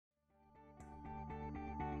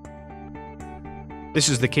This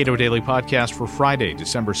is the Cato Daily Podcast for Friday,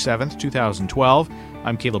 December 7th, 2012.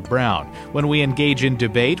 I'm Caleb Brown. When we engage in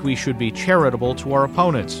debate, we should be charitable to our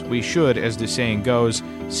opponents. We should, as the saying goes,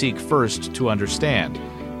 seek first to understand.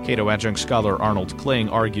 Cato adjunct scholar Arnold Kling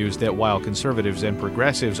argues that while conservatives and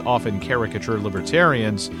progressives often caricature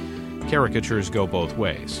libertarians, caricatures go both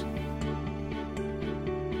ways.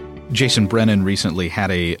 Jason Brennan recently had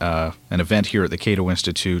an event here at the Cato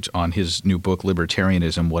Institute on his new book,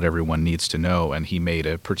 Libertarianism, What Everyone Needs to Know, and he made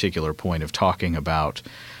a particular point of talking about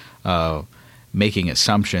making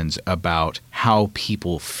assumptions about how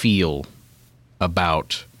people feel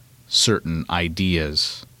about certain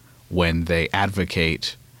ideas when they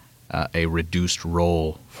advocate a reduced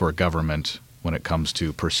role for government when it comes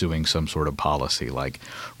to pursuing some sort of policy, like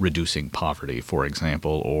reducing poverty, for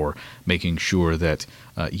example, or making sure that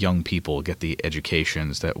young people get the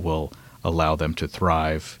educations that will allow them to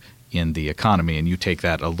thrive in the economy. And you take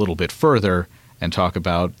that a little bit further and talk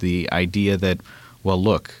about the idea that, well,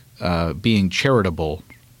 look, being charitable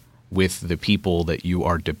with the people that you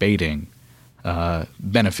are debating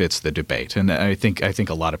benefits the debate. And I think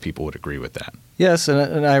a lot of people would agree with that. Yes,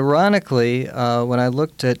 and ironically, when I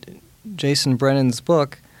looked at Jason Brennan's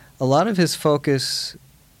book, a lot of his focus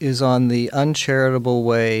is on the uncharitable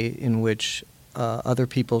way in which other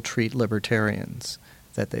people treat libertarians.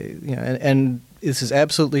 That they, and this is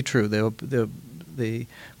absolutely true. The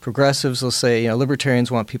progressives will say, libertarians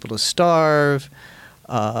want people to starve.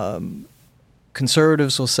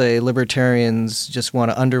 Conservatives will say libertarians just want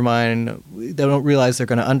to undermine. They don't realize they're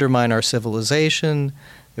going to undermine our civilization.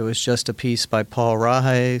 There was just a piece by Paul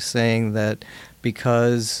Rahe saying that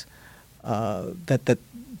because that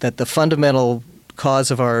the fundamental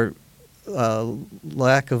cause of our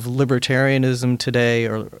lack of libertarianism today,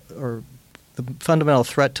 or the fundamental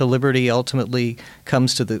threat to liberty, ultimately can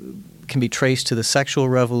be traced to the sexual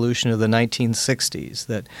revolution of the 1960s.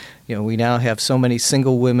 That we now have so many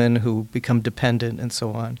single women who become dependent and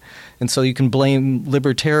so on, and so you can blame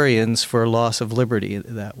libertarians for loss of liberty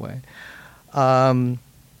that way.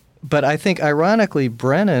 But I think, ironically,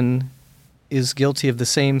 Brennan is guilty of the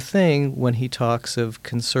same thing when he talks of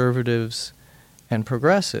conservatives and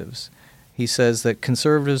progressives. He says that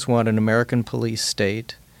conservatives want an American police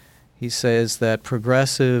state. He says that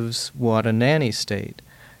progressives want a nanny state.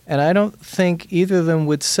 And I don't think either of them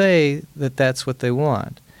would say that that's what they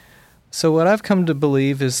want. So what I've come to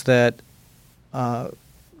believe is that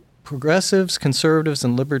progressives, conservatives,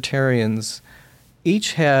 and libertarians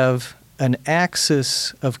each have an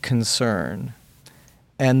axis of concern,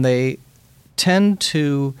 and they tend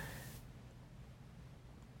to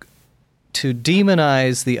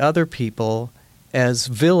demonize the other people as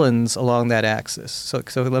villains along that axis. So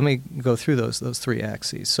let me go through those three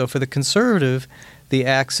axes. So for the conservative, the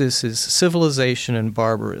axis is civilization and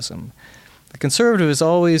barbarism. The conservative is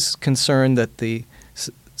always concerned that the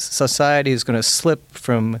society is going to slip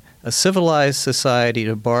from a civilized society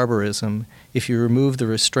to barbarism if you remove the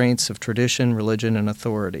restraints of tradition, religion, and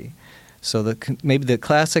authority. So maybe the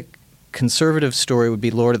classic conservative story would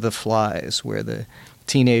be Lord of the Flies, where the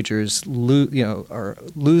teenagers lose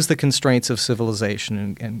the constraints of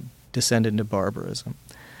civilization and descend into barbarism.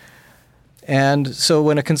 And so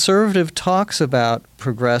when a conservative talks about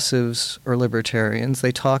progressives or libertarians,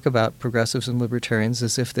 they talk about progressives and libertarians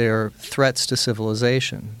as if they're threats to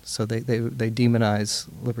civilization. So they demonize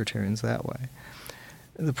libertarians that way.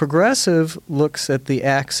 The progressive looks at the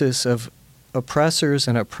axis of oppressors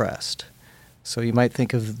and oppressed. So you might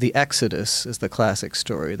think of the Exodus as the classic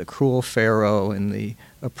story, the cruel Pharaoh and the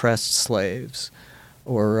oppressed slaves,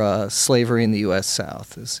 or slavery in the U.S.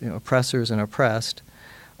 South as oppressors and oppressed.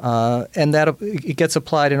 And that it gets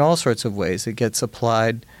applied in all sorts of ways. It gets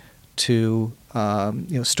applied to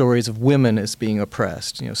stories of women as being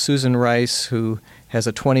oppressed. Susan Rice, who has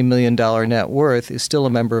a $20 million net worth, is still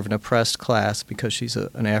a member of an oppressed class because she's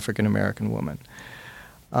an African-American woman.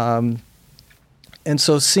 And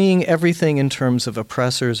so seeing everything in terms of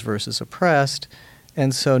oppressors versus oppressed,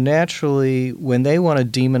 and so naturally when they want to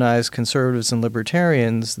demonize conservatives and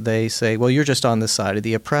libertarians, they say, well, you're just on the side of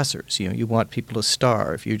the oppressors. You want people to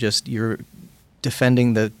starve. You're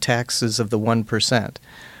defending the taxes of the 1%,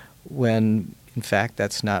 when in fact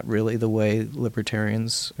that's not really the way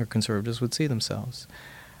libertarians or conservatives would see themselves.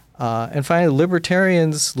 And finally,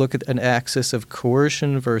 libertarians look at an axis of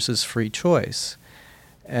coercion versus free choice.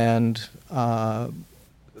 And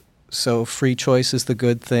so free choice is the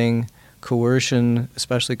good thing. Coercion,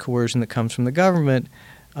 especially coercion that comes from the government,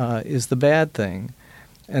 is the bad thing.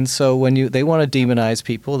 And so when they want to demonize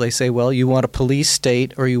people, they say, well, you want a police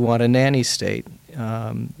state or you want a nanny state.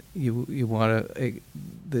 You want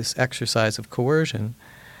this exercise of coercion.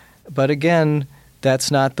 But again,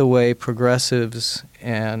 that's not the way progressives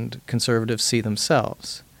and conservatives see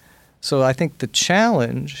themselves. So I think the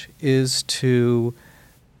challenge is to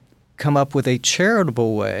come up with a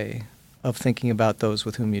charitable way of thinking about those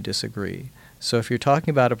with whom you disagree. So if you're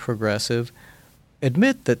talking about a progressive,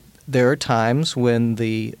 admit that there are times when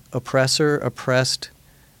the oppressor-oppressed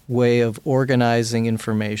way of organizing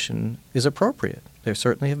information is appropriate. There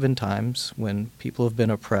certainly have been times when people have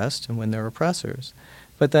been oppressed and when they're oppressors.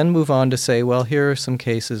 But then move on to say, well, here are some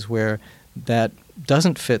cases where that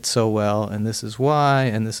doesn't fit so well, and this is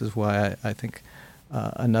why I think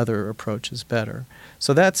another approach is better.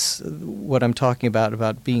 So that's what I'm talking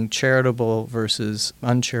about being charitable versus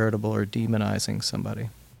uncharitable or demonizing somebody.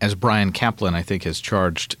 As Bryan Caplan, I think, has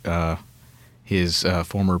charged his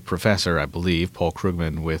former professor, I believe, Paul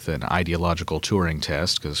Krugman, with an ideological Turing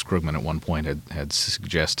test, because Krugman at one point had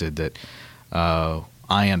suggested that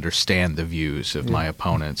I understand the views of my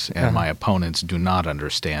opponents, and my opponents do not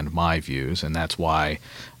understand my views, and that's why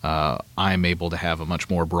I'm able to have a much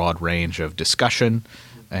more broad range of discussion.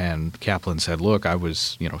 And Caplan said, look, I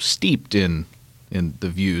was steeped in the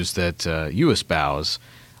views that you espouse.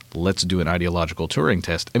 Let's do an ideological Turing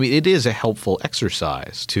test. I mean, it is a helpful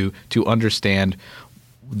exercise to understand.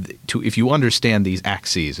 If you understand these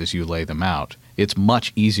axes as you lay them out, it's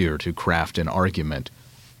much easier to craft an argument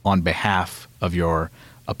on behalf of your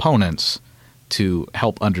opponents to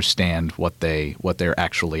help understand what they're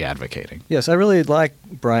actually advocating. Yes, I really like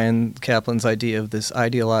Bryan Caplan's idea of this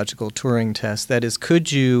ideological Turing test. That is,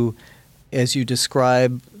 could you, as you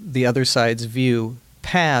describe the other side's view,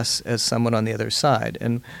 pass as someone on the other side?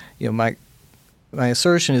 And my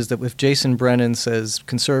assertion is that if Jason Brennan says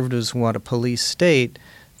conservatives want a police state,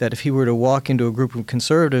 that if he were to walk into a group of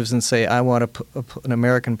conservatives and say, I want an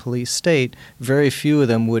American police state, very few of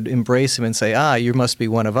them would embrace him and say, you must be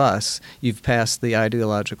one of us. You've passed the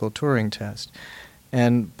ideological Turing test.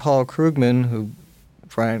 And Paul Krugman, who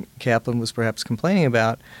Bryan Caplan was perhaps complaining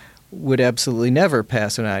about, would absolutely never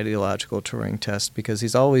pass an ideological Turing test because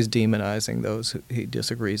he's always demonizing those who he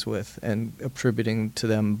disagrees with and attributing to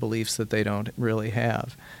them beliefs that they don't really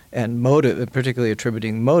have, and particularly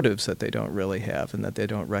attributing motives that they don't really have and that they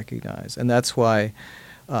don't recognize. And that's why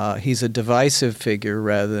he's a divisive figure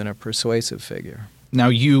rather than a persuasive figure. Now,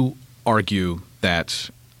 you argue that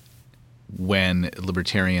when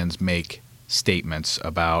libertarians make statements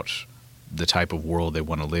about the type of world they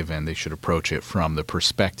want to live in, they should approach it from the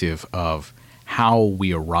perspective of how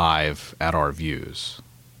we arrive at our views.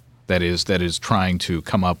 That is trying to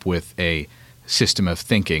come up with a system of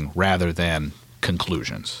thinking rather than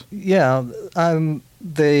conclusions. Yeah,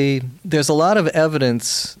 there's a lot of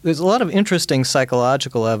evidence. There's a lot of interesting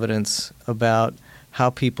psychological evidence about how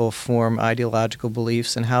people form ideological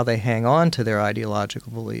beliefs and how they hang on to their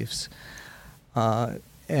ideological beliefs.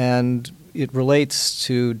 And it relates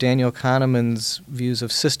to Daniel Kahneman's views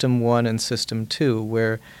of System 1 and System 2,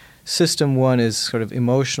 where System 1 is sort of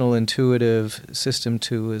emotional, intuitive, System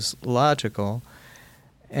 2 is logical.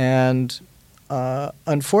 And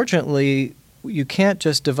unfortunately, you can't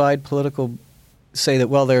just say that,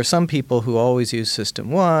 well, there are some people who always use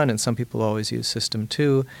System 1 and some people always use System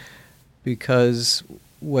 2, because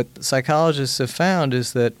what psychologists have found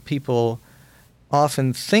is that people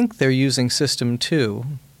often think they're using System 2,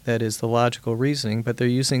 that is the logical reasoning, but they're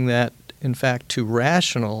using that, in fact, to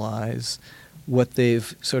rationalize what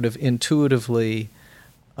they've sort of intuitively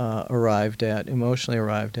arrived at, emotionally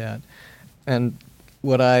arrived at. And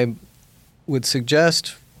what I would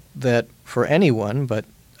suggest that for anyone, but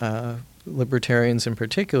libertarians in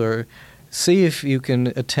particular, see if you can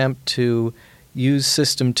attempt to use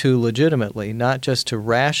System 2 legitimately, not just to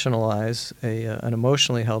rationalize an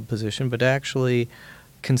emotionally held position, but actually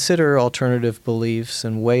consider alternative beliefs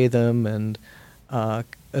and weigh them, and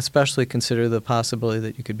especially consider the possibility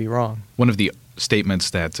that you could be wrong. One of the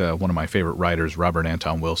statements that one of my favorite writers, Robert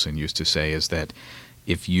Anton Wilson, used to say is that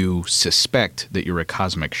if you suspect that you're a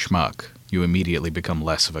cosmic schmuck, you immediately become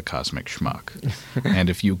less of a cosmic schmuck. And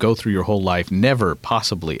if you go through your whole life never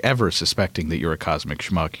possibly ever suspecting that you're a cosmic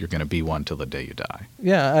schmuck, you're going to be one till the day you die.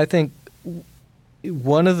 Yeah, I think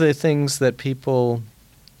one of the things that people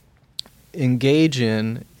engage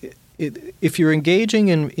in, if you're engaging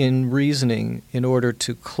in reasoning in order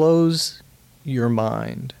to close your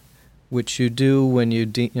mind, which you do when you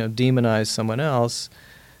demonize someone else,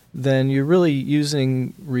 then you're really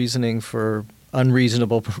using reasoning for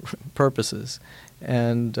unreasonable purposes.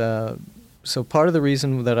 And so part of the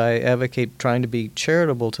reason that I advocate trying to be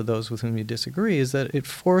charitable to those with whom you disagree is that it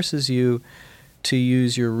forces you to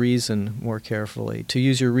use your reason more carefully, to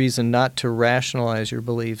use your reason not to rationalize your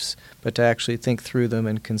beliefs, but to actually think through them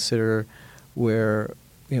and consider where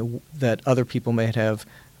that other people may have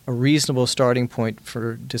a reasonable starting point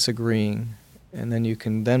for disagreeing, and then you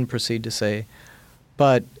can then proceed to say,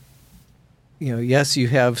 but yes, you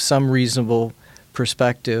have some reasonable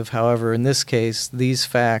perspective. However, in this case, these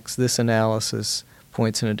facts, this analysis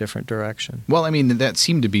points in a different direction. Well, I mean, that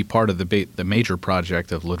seemed to be part of the major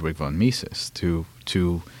project of Ludwig von Mises to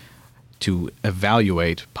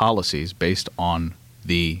evaluate policies based on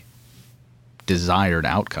the desired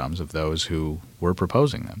outcomes of those who were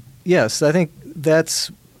proposing them. Yes, I think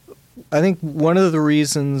one of the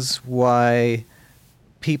reasons why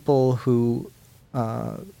people who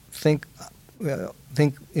think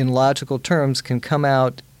in logical terms can come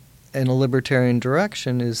out in a libertarian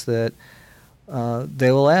direction is that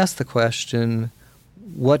they will ask the question,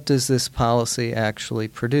 what does this policy actually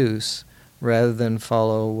produce, rather than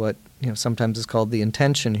follow what sometimes is called the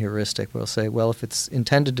intention heuristic. We'll say, well, if it's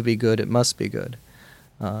intended to be good, it must be good.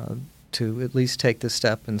 To at least take the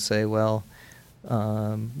step and say, well,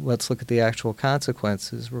 let's look at the actual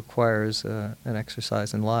consequences requires an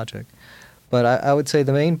exercise in logic. But I would say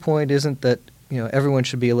the main point isn't that everyone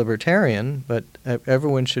should be a libertarian, but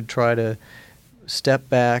everyone should try to step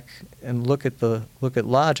back and look at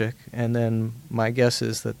logic, and then my guess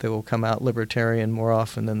is that they will come out libertarian more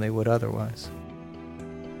often than they would otherwise.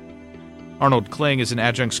 Arnold Kling is an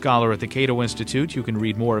adjunct scholar at the Cato Institute. You can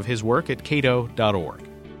read more of his work at cato.org.